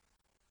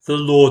The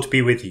Lord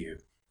be with you.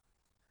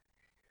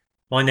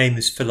 My name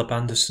is Philip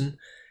Anderson.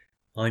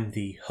 I'm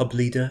the hub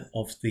leader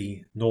of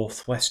the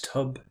Northwest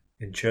Hub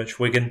in Church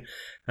Wigan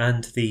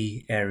and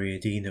the Area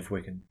Dean of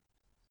Wigan.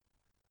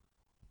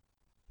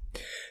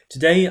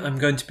 Today I'm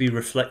going to be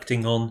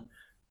reflecting on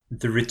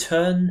the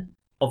return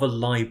of a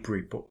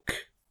library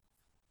book.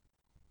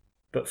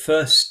 But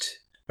first,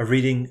 a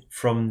reading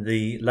from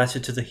the letter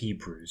to the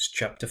Hebrews,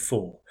 chapter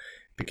 4,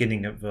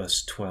 beginning at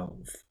verse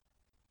 12.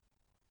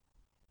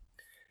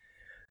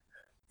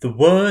 The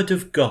word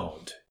of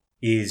God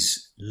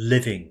is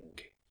living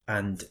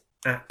and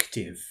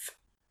active,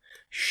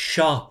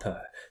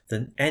 sharper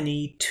than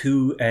any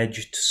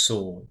two-edged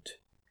sword,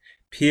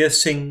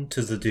 piercing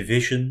to the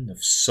division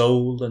of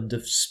soul and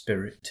of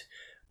spirit,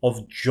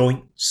 of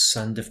joints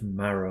and of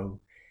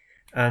marrow,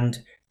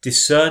 and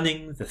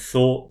discerning the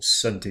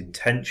thoughts and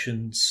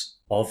intentions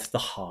of the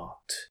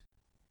heart.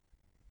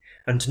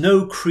 And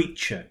no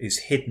creature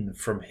is hidden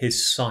from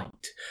his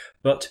sight,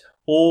 but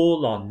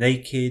all are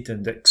naked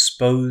and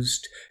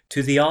exposed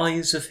to the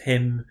eyes of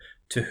him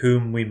to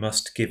whom we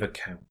must give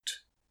account.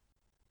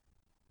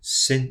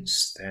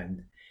 Since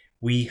then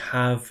we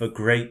have a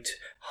great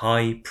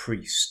high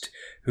priest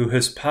who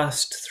has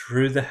passed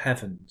through the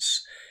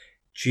heavens,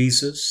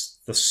 Jesus,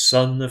 the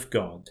Son of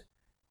God,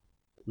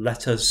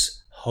 let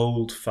us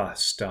hold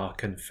fast our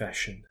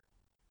confession.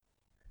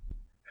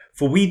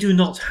 For we do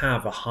not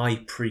have a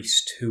high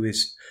priest who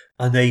is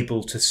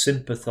unable to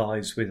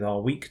sympathize with our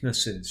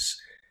weaknesses,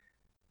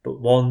 but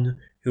one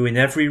who in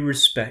every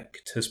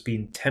respect has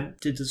been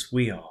tempted as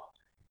we are,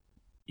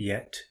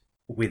 yet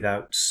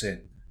without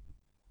sin.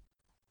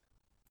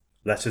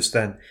 Let us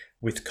then,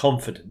 with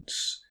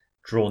confidence,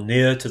 draw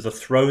near to the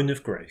throne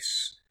of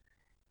grace,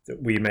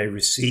 that we may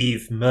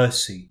receive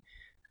mercy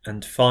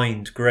and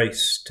find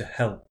grace to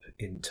help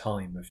in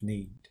time of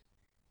need.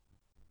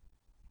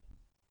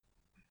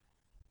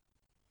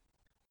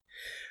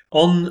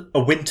 On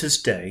a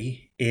winter's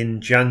day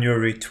in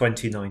January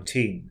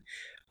 2019,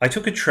 I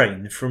took a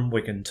train from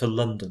Wigan to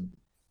London.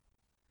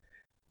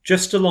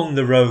 Just along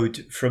the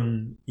road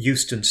from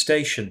Euston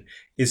Station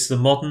is the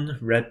modern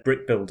red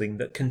brick building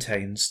that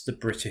contains the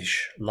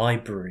British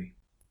Library.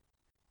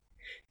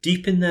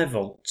 Deep in their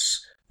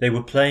vaults, they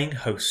were playing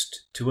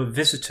host to a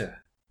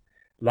visitor,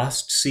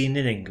 last seen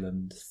in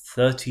England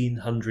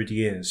 1300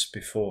 years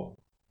before.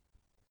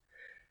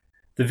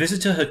 The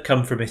visitor had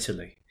come from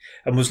Italy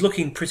and was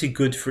looking pretty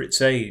good for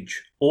its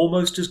age,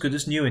 almost as good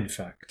as new in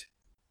fact.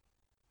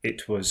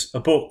 It was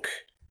a book,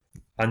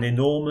 an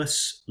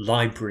enormous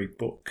library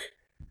book,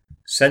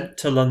 sent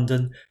to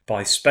London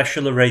by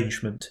special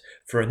arrangement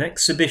for an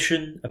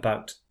exhibition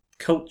about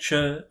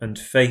culture and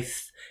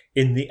faith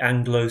in the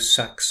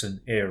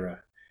Anglo-Saxon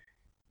era,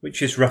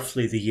 which is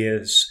roughly the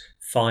years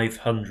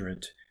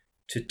 500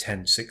 to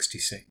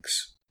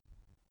 1066.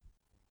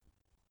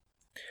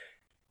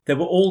 There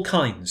were all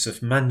kinds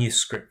of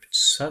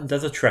manuscripts and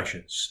other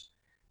treasures,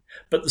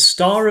 but the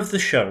star of the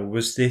show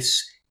was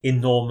this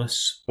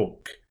enormous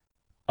book,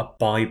 a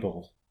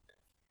Bible,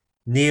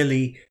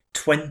 nearly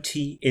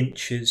 20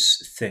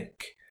 inches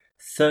thick,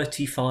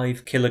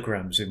 35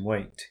 kilograms in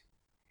weight,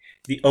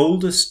 the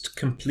oldest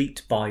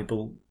complete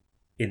Bible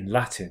in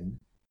Latin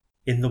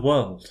in the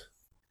world.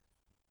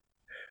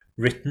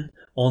 Written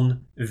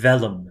on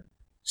vellum,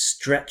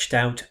 stretched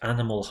out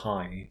animal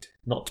hide,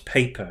 not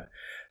paper,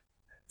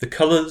 the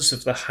colours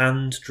of the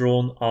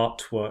hand-drawn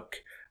artwork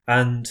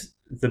and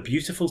the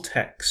beautiful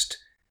text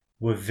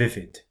were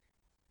vivid,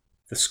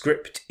 the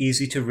script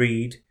easy to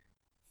read,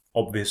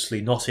 obviously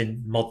not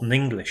in modern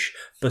English,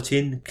 but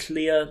in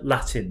clear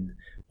Latin,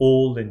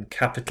 all in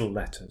capital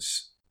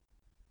letters.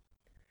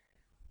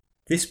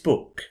 This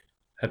book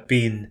had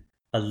been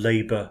a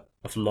labour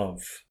of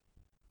love.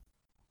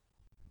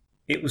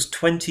 It was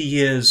 20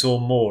 years or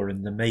more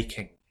in the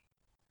making.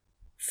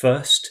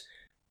 First,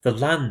 the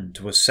land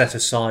was set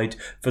aside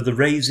for the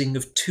raising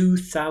of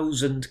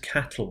 2,000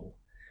 cattle,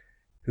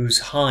 whose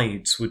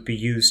hides would be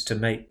used to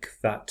make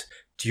that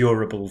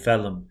durable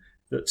vellum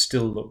that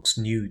still looks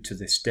new to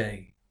this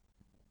day.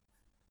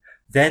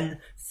 Then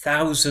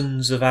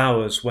thousands of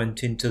hours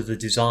went into the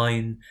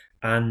design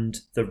and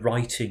the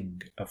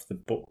writing of the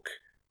book,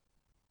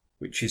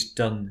 which is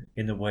done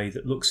in a way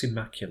that looks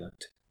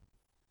immaculate.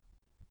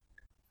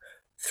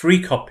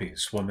 3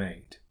 copies were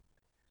made,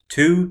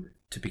 2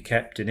 to be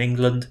kept in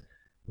England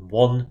and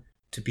 1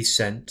 to be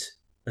sent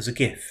as a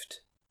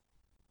gift.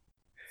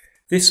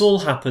 This all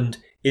happened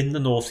in the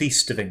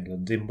northeast of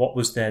England, in what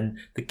was then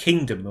the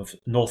Kingdom of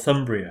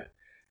Northumbria,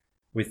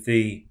 with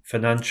the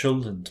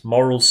financial and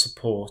moral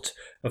support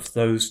of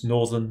those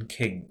northern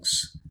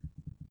kings,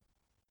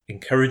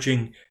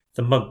 encouraging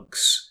the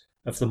monks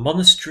of the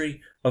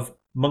monastery of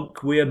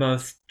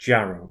Monkwearmouth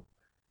Jarrow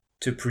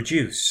to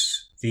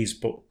produce these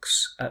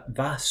books at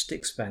vast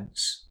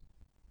expense.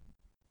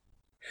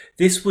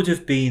 This would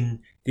have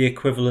been the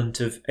equivalent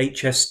of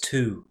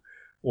HS2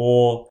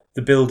 or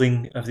the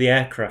building of the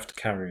aircraft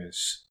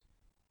carriers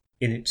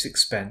in its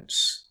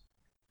expense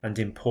and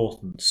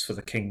importance for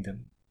the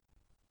kingdom.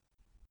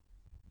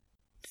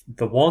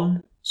 The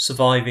one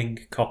surviving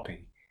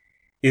copy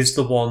is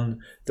the one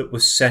that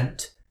was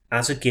sent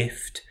as a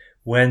gift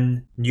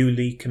when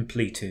newly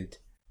completed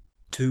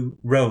to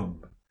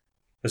Rome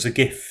as a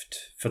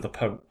gift for the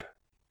Pope.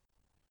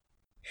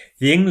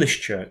 The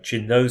English Church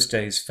in those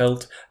days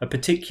felt a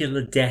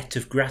particular debt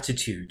of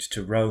gratitude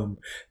to Rome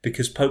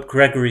because Pope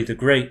Gregory the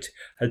Great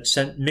had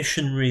sent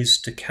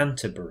missionaries to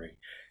Canterbury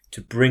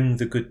to bring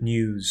the good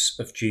news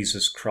of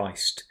Jesus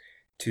Christ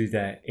to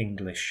their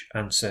English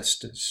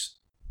ancestors.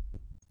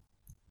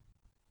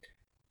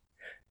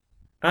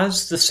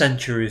 As the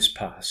centuries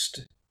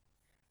passed,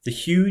 the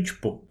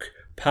huge book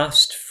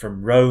passed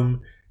from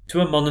Rome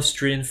to a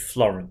monastery in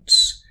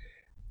Florence,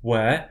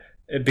 where,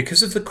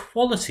 because of the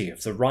quality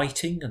of the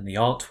writing and the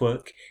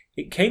artwork,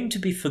 it came to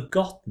be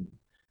forgotten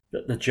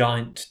that the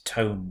giant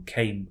tome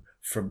came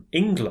from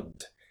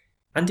England,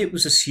 and it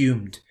was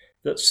assumed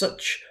that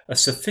such a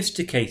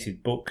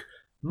sophisticated book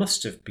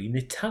must have been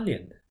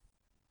Italian.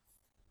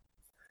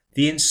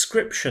 The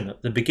inscription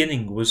at the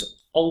beginning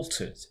was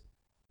altered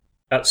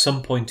at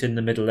some point in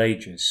the Middle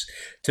Ages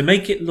to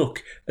make it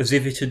look as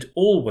if it had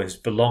always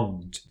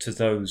belonged to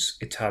those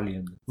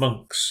Italian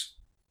monks.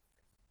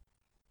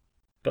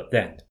 But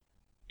then,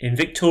 in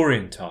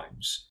Victorian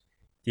times,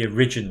 the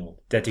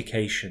original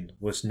dedication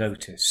was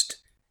noticed,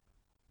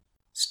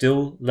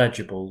 still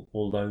legible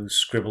although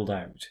scribbled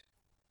out,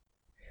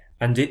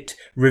 and it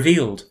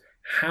revealed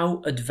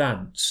how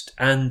advanced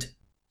and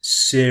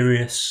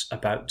serious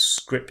about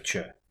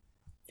Scripture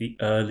the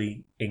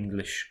early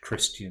English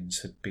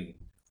Christians had been.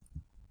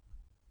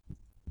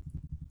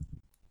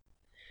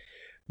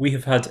 We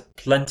have had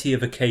plenty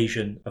of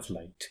occasion of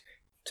late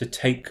to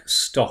take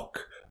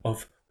stock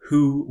of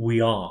who we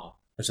are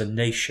as a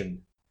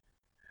nation,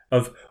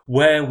 of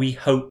where we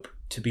hope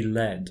to be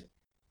led,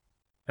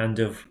 and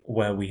of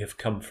where we have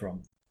come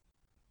from.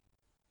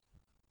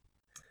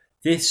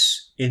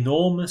 This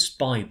enormous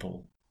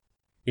Bible,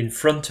 in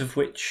front of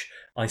which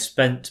I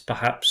spent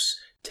perhaps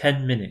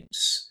 10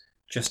 minutes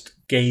just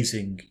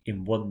gazing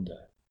in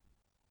wonder,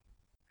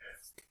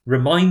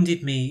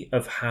 reminded me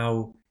of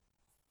how,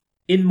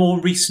 in more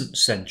recent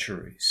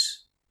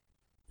centuries,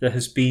 there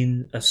has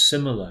been a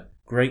similar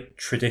great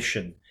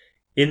tradition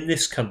in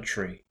this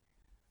country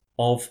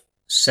of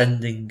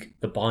sending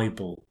the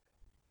Bible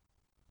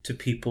to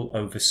people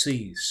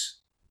overseas,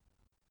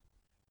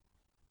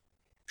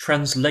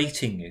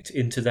 translating it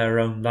into their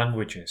own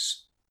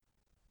languages,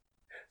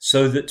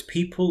 so that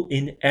people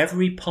in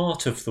every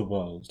part of the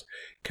world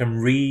can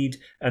read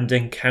and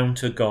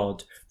encounter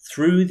God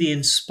through the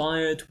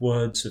inspired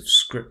words of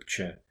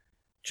Scripture,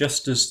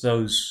 just as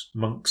those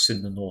monks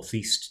in the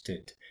northeast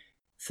did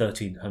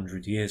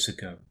 1300 years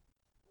ago.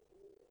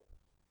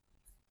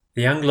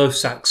 The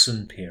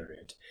Anglo-Saxon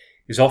period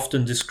is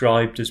often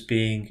described as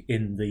being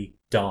in the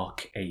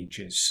Dark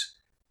Ages,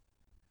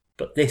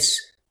 but this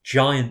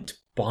giant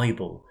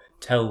Bible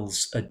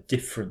tells a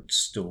different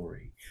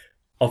story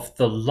of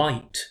the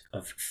light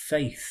of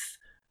faith,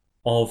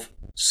 of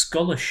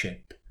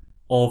scholarship,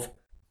 of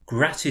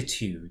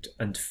gratitude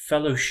and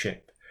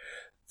fellowship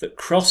that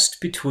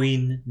crossed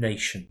between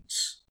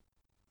nations,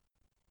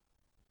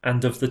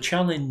 and of the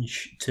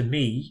challenge to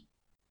me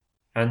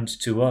and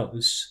to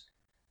us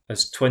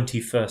as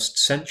 21st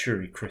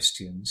century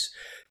Christians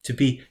to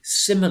be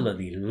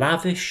similarly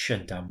lavish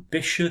and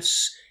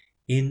ambitious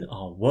in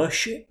our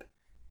worship,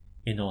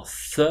 in our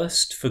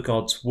thirst for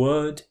God's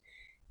word,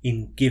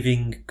 in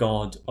giving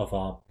God of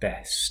our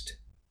best.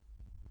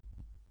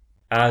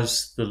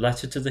 As the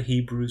letter to the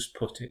Hebrews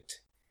put it,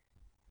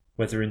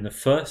 whether in the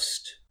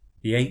 1st,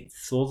 the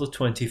 8th or the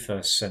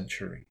 21st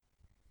century,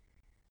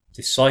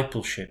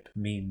 discipleship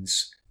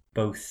means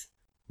both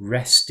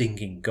resting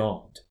in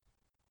God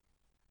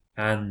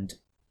and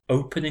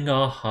opening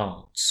our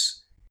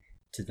hearts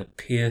to the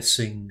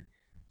piercing,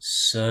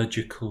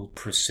 surgical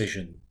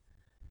precision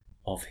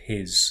of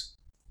His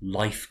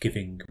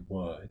life-giving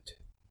word.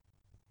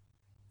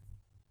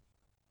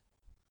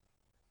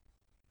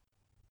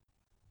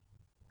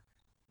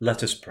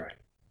 Let us pray.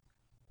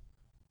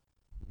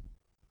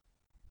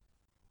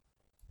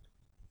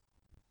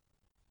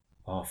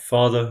 Our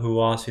Father who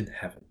art in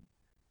heaven,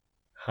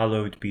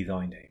 hallowed be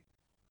thy name.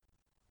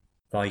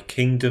 Thy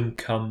kingdom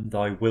come,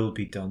 thy will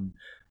be done,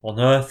 on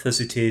earth as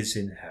it is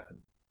in heaven.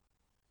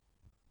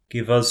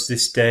 Give us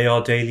this day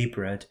our daily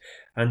bread,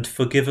 and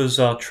forgive us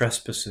our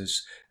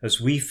trespasses,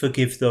 as we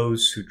forgive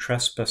those who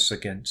trespass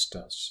against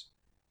us.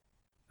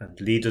 And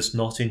lead us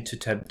not into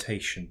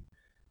temptation,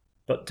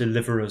 but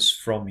deliver us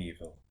from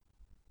evil.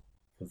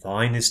 For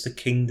thine is the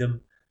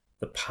kingdom,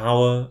 the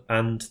power,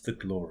 and the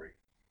glory,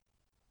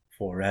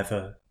 for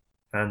ever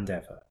and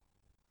ever.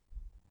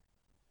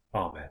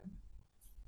 Amen.